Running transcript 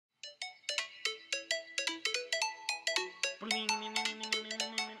What's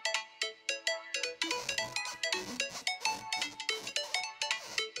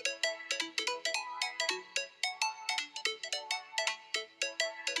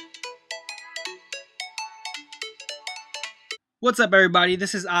up, everybody?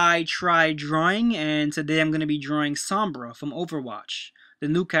 This is I Try Drawing, and today I'm going to be drawing Sombra from Overwatch, the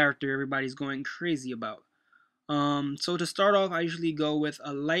new character everybody's going crazy about. So to start off, I usually go with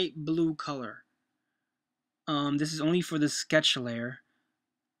a light blue color. This is only for the sketch layer.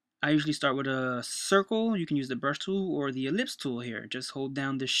 I usually start with a circle. You can use the brush tool or the ellipse tool here. Just hold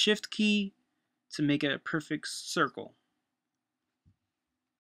down the shift key to make it a perfect circle.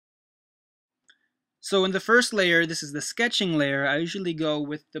 So in the first layer, this is the sketching layer, I usually go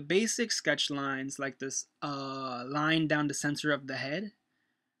with the basic sketch lines like this line down the center of the head,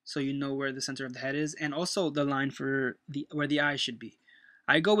 so you know where the center of the head is, and also the line for where the eyes should be.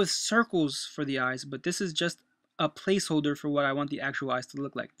 I go with circles for the eyes, but this is just a placeholder for what I want the actual eyes to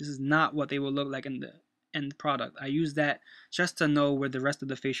look like. This is not what they will look like in the end product. I use that just to know where the rest of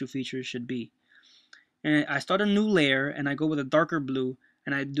the facial features should be. And I start a new layer, and I go with a darker blue,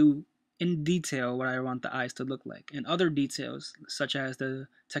 and I do in detail what I want the eyes to look like, and other details such as the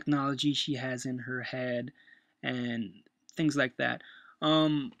technology she has in her head and things like that.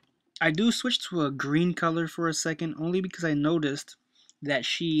 I do switch to a green color for a second only because I noticed that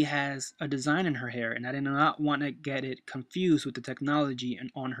she has a design in her hair, and I did not want to get it confused with the technology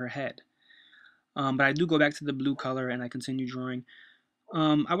on her head. But I do go back to the blue color and I continue drawing.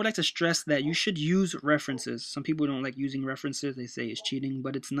 I would like to stress that you should use references. Some people don't like using references. They say it's cheating,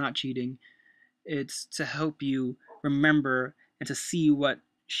 but it's not cheating. It's to help you remember and to see what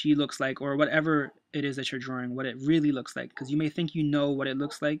she looks like, or whatever it is that you're drawing, what it really looks like. Because you may think you know what it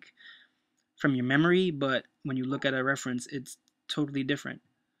looks like from your memory, but when you look at a reference, it's totally different.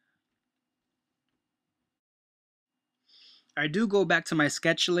 I do go back to my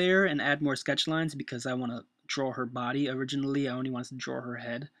sketch layer and add more sketch lines because I want to draw her body. Originally, I only wanted to draw her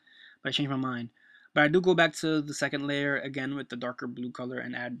head, but I changed my mind. But I do go back to the second layer again with the darker blue color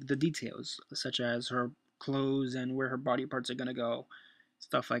and add the details, such as her clothes and where her body parts are going to go,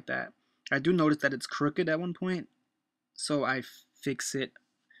 stuff like that. I do notice that it's crooked at one point, so I fix it.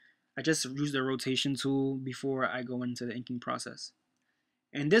 I just use the rotation tool before I go into the inking process.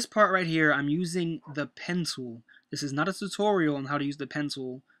 In this part right here, I'm using the pen tool. This is not a tutorial on how to use the pen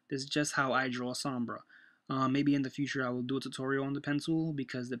tool. This is just how I draw Sombra. Maybe in the future I will do a tutorial on the pen tool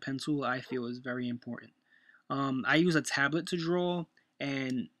because the pen tool I feel is very important. I use a tablet to draw,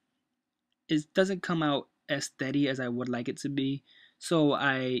 and it doesn't come out as steady as I would like it to be. So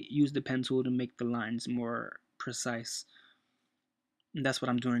I use the pen tool to make the lines more precise. And that's what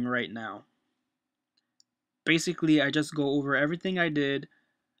I'm doing right now. Basically, I just go over everything I did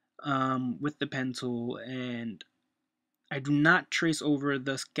with the pen tool, and I do not trace over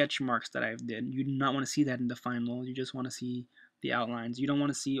the sketch marks that I've did. You do not want to see that in the final. You just want to see the outlines. You don't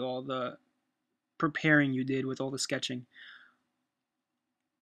want to see all the preparing you did with all the sketching.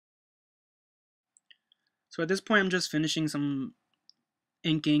 So at this point, I'm just finishing some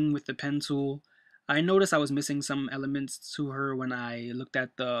inking with the pen tool. I noticed I was missing some elements to her when I looked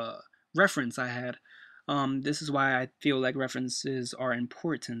at the reference I had. This is why I feel like references are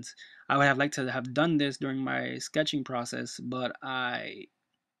important. I would have liked to have done this during my sketching process, but I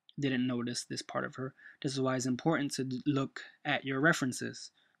didn't notice this part of her. This is why it's important to look at your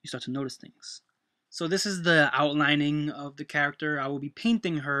references. You start to notice things. So this is the outlining of the character. I will be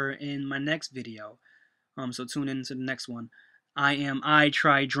painting her in my next video. So tune in to the next one. I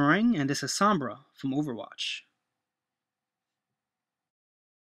Try Drawing, and this is Sombra from Overwatch.